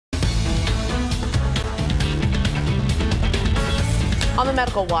On the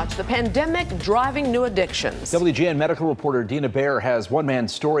Medical Watch, the pandemic driving new addictions. WGN medical reporter Dina Baer has one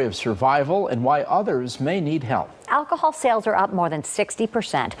man's story of survival and why others may need help. Alcohol sales are up more than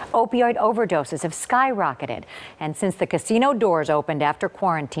 60%. Opioid overdoses have skyrocketed. And since the casino doors opened after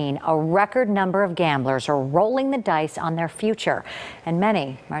quarantine, a record number of gamblers are rolling the dice on their future. And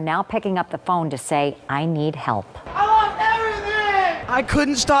many are now picking up the phone to say, I need help. I lost everything! I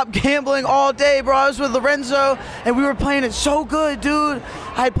couldn't stop gambling all day, bro. I was with Lorenzo, and we were playing it so good, dude.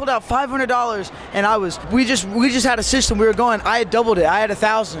 I had pulled out $500, and we just had a system. We were going. I had doubled it. I had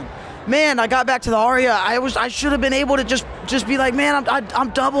 1,000. Man, I got back to the Aria. I should have been able to just be like, man,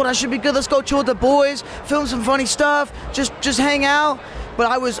 I'm doubled. I should be good. Let's go chill with the boys, film some funny stuff, just hang out. But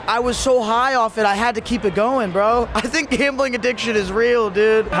I was so high off it, I had to keep it going, bro. I think gambling addiction is real,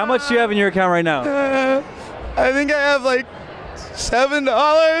 dude. How much do you have in your account right now? I think I have like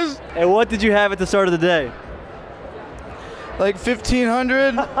 $7. And what did you have at the start of the day? Like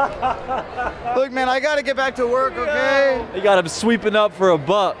 1,500. Look, man, I gotta get back to work, okay? You got him sweeping up for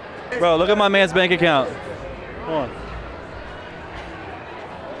 $1. Bro, look at my man's bank account. Come on.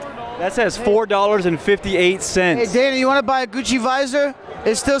 That says $4.58. Hey, Dana, you want to buy a Gucci visor?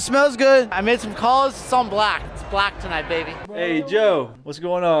 It still smells good. I made some calls. It's on black. It's black tonight, baby. Hey, Joe, what's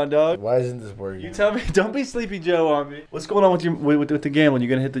going on, dog? Why isn't this working? You tell me. Don't be Sleepy Joe on me. What's going on with the gambling? You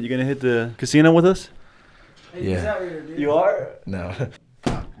gonna hit the casino with us? Yeah. You are? No.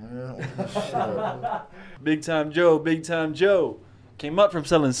 Big time Joe. Came up from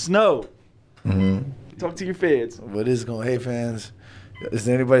selling snow. Talk to your fans. What is going on? Hey, fans. Is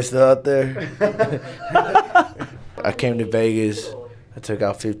there anybody still out there? I came to Vegas. I took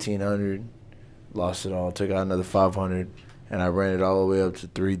out $1,500. Lost it all. Took out another $500. And I ran it all the way up to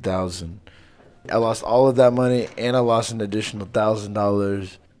 $3,000. I lost all of that money, and I lost an additional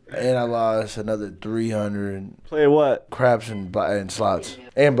 $1,000. And I lost another $300. Play what? Craps and slots.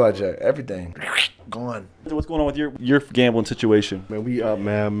 And blackjack. Everything. Gone. What's going on with your gambling situation? Man, we up,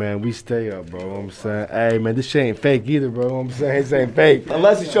 man. We stay up, bro. You know what I'm saying? Hey, man, this shit ain't fake either, bro. You know what I'm saying? This ain't fake.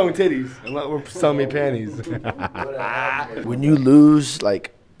 Unless it's showing titties. Unless we're selling me panties. When you lose,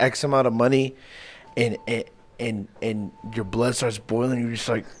 like, X amount of money and your blood starts boiling, you're just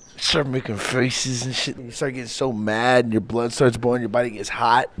like, start making faces and shit. You start getting so mad and your blood starts boiling, your body gets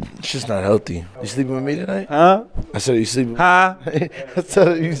hot. It's just not healthy. You sleeping with me tonight? Huh? I said, you sleeping? Huh? I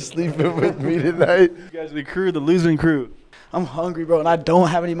said, you sleeping with me tonight? You guys are the crew, the losing crew. I'm hungry, bro, and I don't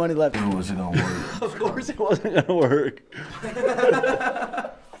have any money left. It wasn't gonna work. Of course it wasn't gonna work.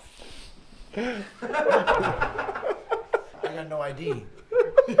 I got no ID.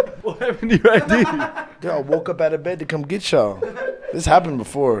 What happened to your ID? Dude, I woke up out of bed to come get y'all. This happened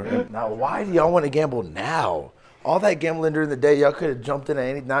before. Now, why do y'all want to gamble now? All that gambling during the day, y'all could have jumped in at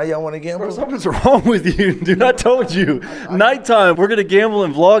any. Now y'all want to gamble? Bro, something's wrong with you, dude. I told you. Nighttime, we're gonna gamble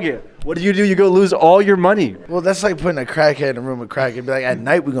and vlog it. What do? You go lose all your money. Well, that's like putting a crackhead in a room with crack and be like, at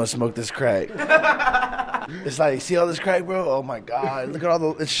night we're gonna smoke this crack. It's like, see all this crack, bro? Oh my God, look at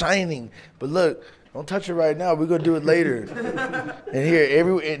it's shining. But look, don't touch it right now. We're gonna do it later. And here,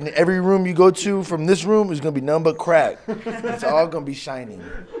 in every room you go to from this room is gonna be nothing but crack. It's all gonna be shining.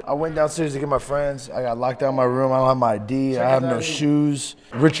 I went downstairs to get my friends. I got locked out in my room. I don't have my ID. I have no shoes.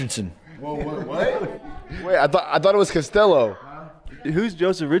 Richardson. Whoa, what? Wait, I thought it was Costello. Who's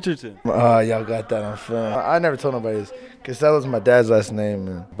Joseph Richardson? Y'all got that on film. I never told nobody this. Costello's my dad's last name,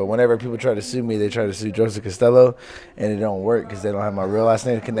 man. But whenever people try to sue me, they try to sue Joseph Costello, and it don't work because they don't have my real last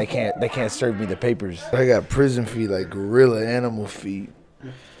name. They can't serve me the papers. I got prison feet, like gorilla animal feet.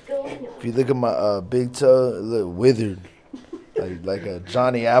 If you look at my big toe, it look withered, like a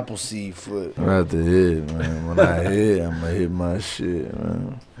Johnny Appleseed foot. I'm about to hit, man. When I hit, I'm gonna hit my shit,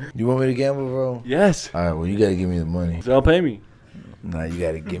 man. You want me to gamble, bro? Yes. All right, well, you gotta give me the money. So don't pay me. Nah, you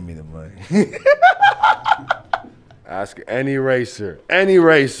gotta give me the money. Ask any racer. Any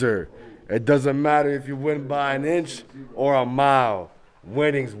racer. It doesn't matter if you win by an inch or a mile.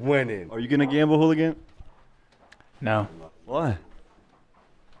 Winning's winning. Are you gonna gamble, Hooligan? No. Why?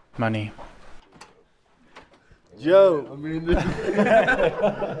 Money. Joe.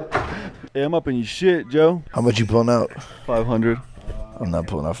 Hey, I'm up in your shit, Joe. How much you pulling out? 500. I'm not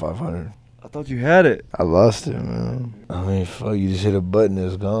pulling out 500. I thought you had it. I lost it, man. I mean, fuck, you just hit a button,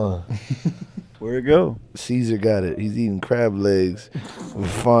 it's gone. Where'd it go? Caesar got it. He's eating crab legs with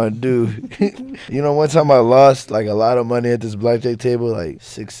fondue. You know, one time I lost like a lot of money at this blackjack table, like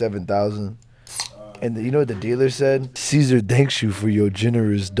 $6,000 to $7,000. And you know what the dealer said? Caesar thanks you for your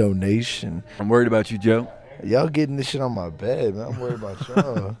generous donation. I'm worried about you, Joe. Y'all getting this shit on my bed, man. I'm worried about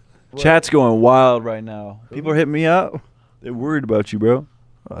y'all. Chat's going wild right now. People are hitting me up. They're worried about you, bro.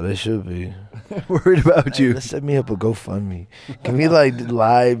 Oh, they should be. Worried about you. Let's set me up a GoFundMe. Can we like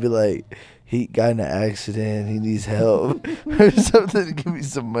lie, be like, he got in an accident, he needs help or something to give me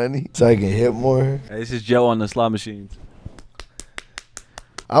some money so I can hit more? Hey, this is Joe on the slot machines.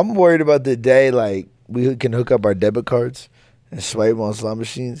 I'm worried about the day like we can hook up our debit cards and swipe on slot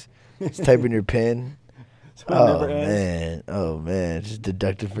machines. Just type in your PIN. Oh man, just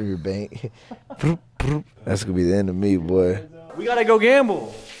deduct it from your bank. That's gonna be the end of me, boy. We gotta go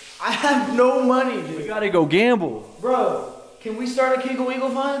gamble. I have no money, dude. We gotta go gamble. Bro, can we start a Keegle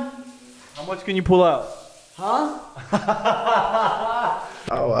Weegle fund? How much can you pull out? Huh?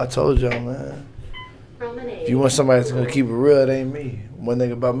 Oh, I told y'all, man. If you want somebody that's gonna keep it real, it ain't me. One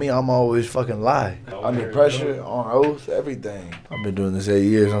thing about me, I'm always fucking lie. Under pressure, on oath, everything. I've been doing this 8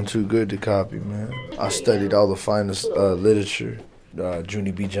 years. I'm too good to copy, man. I studied all the finest literature.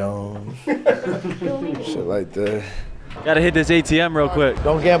 Junie B. Jones, shit like that. Gotta hit this ATM real quick.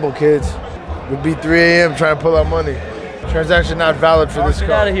 Don't gamble, kids. It'll be 3 a.m. trying to pull out money. Transaction not valid for this Get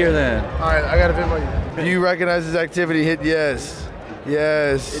car. out of here then. All right, I gotta Venmo you. Do you recognize this activity? Hit yes.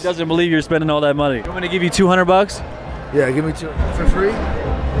 Yes. It doesn't believe you're spending all that money. You want me to give you 200 bucks? Yeah, give me 2 for free.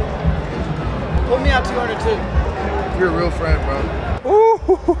 Pull me out 200 too. You're a real friend, bro. Ooh,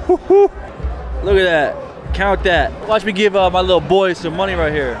 look at that. Count that. Watch me give my little boy some money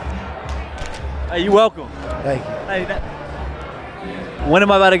right here. Hey, you welcome. Thank you. Hey, when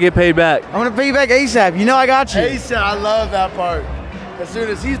am I about to get paid back? I'm gonna pay you back ASAP. You know I got you. ASAP, I love that part. As soon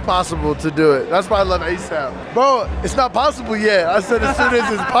as he's possible to do it. That's why I love ASAP. Bro, it's not possible yet. I said as soon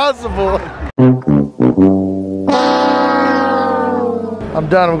as it's possible. I'm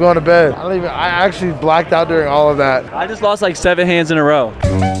done, I'm going to bed. I actually blacked out during all of that. I just lost like 7 hands in a row.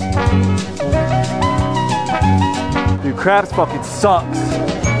 Dude, craps fucking sucks.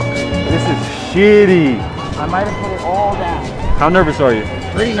 This is shitty. I might have put it all down. How nervous are you?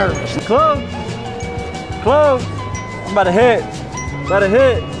 Pretty nervous. Close. Close. I'm about to hit. About to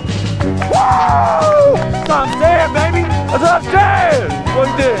hit. Woo! That's what I'm saying, baby. That's what I'm saying. What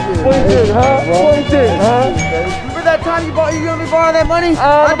you did? What you did, huh? What you did, huh? Remember that time you let me borrow that money?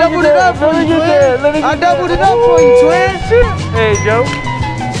 I doubled it up for you, twin. I doubled it up for you, twin. Hey, Joe.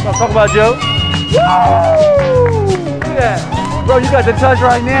 Let's talk about Joe. Woo! Look at that. Bro, you got the touch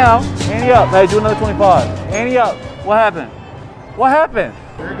right now. Ante up. Hey, do another 25. Ante up. What happened? What happened?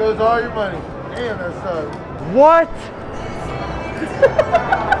 There goes all your money. Damn, that sucks. What?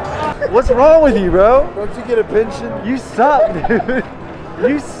 What's wrong with you, bro? Don't you get a pension? You suck, dude.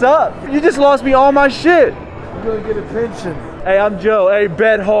 You suck. You just lost me all my shit. You're gonna get a pension. Hey, I'm Joe. Hey,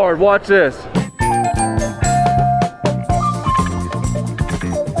 bet hard. Watch this.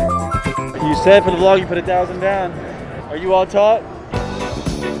 You said for the vlog you put 1,000 down. Are you all taught?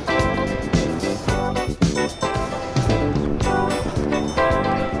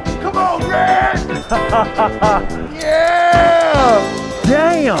 Come on, Red! Yeah!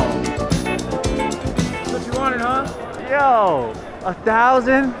 Damn! That's what you wanted, huh? Yo,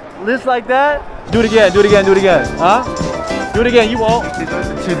 1,000? List like that? Do it again, do it again, do it again. Huh? Do it again, you won't.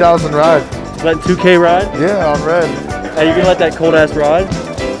 2,000 ride. Let 2K ride? Yeah, I'm ready. Hey, you gonna let that cold ass ride?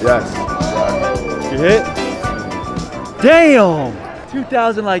 Yes. You hit? Damn!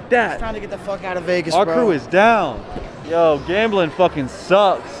 2,000 like that. Trying to get the fuck out of Vegas, Our bro. crew is down. Yo, gambling fucking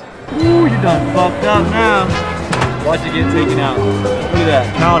sucks. Ooh, you done fucked up now. Watch it get taken out. Look at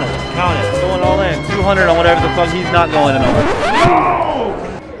that. Count it. Count it. Going all in. 200 on whatever the fuck he's not going in on.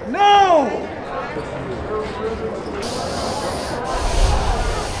 No!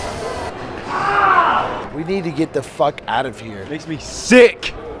 No! We need to get the fuck out of here. Makes me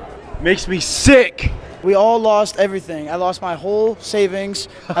sick. Makes me sick. We all lost everything. I lost my whole savings.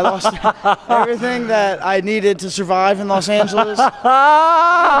 I lost everything that I needed to survive in Los Angeles.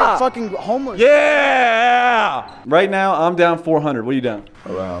 I'm fucking homeless. Yeah! Right now, I'm down 400. What are you down?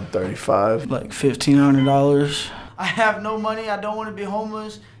 Around 35. Like $1,500. I have no money. I don't want to be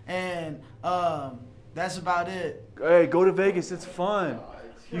homeless. And that's about it. Hey, go to Vegas. It's fun.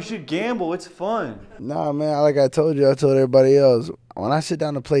 You should gamble. It's fun. Nah, man, like I told you, I told everybody else. When I sit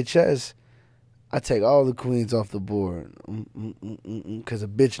down to play chess, I take all the queens off the board. Because a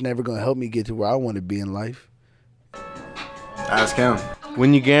bitch never going to help me get to where I want to be in life. Ask him.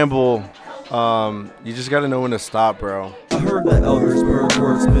 When you gamble, you just got to know when to stop, bro. I heard that Eldersburg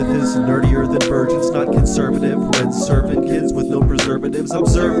wordsmith is nerdier than virgins, not conservative. Red serving kids with no preservatives.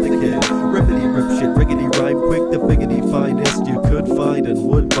 Observe the kid. Rippity rip shit, riggedy rhyme quick, the figgity finest you could find and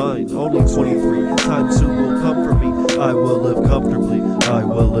would find. Only 23, time soon will come for me. I will live comfortably, I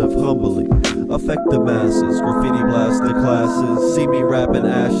will live humbly. Affect the masses, graffiti blast the classes. See me rapping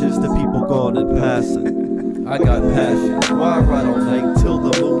ashes to people gone and passing. I got passion. Why ride all night till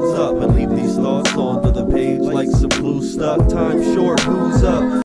the moon's up and leave these thoughts onto the page like some glue stuck? Time short, who's up?